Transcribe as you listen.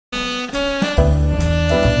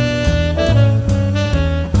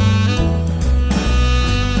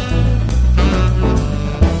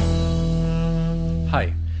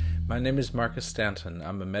name is Marcus Stanton.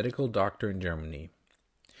 I'm a medical doctor in Germany.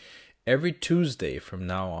 Every Tuesday from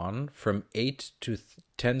now on, from 8 to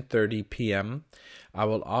 10:30 p.m., I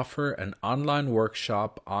will offer an online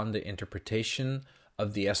workshop on the interpretation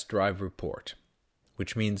of the Sdrive report,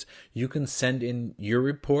 which means you can send in your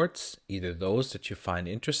reports, either those that you find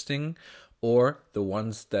interesting or the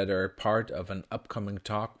ones that are part of an upcoming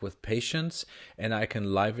talk with patients, and I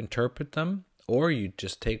can live interpret them, or you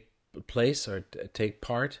just take place or take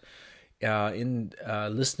part in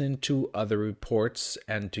listening to other reports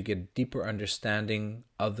and to get deeper understanding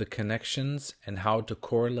of the connections and how to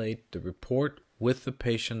correlate the report with the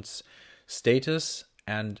patient's status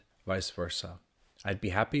and vice versa. I'd be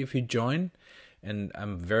happy if you join, and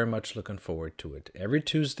I'm very much looking forward to it. Every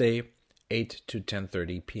Tuesday, 8 to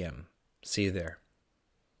 10:30 p.m. See you there.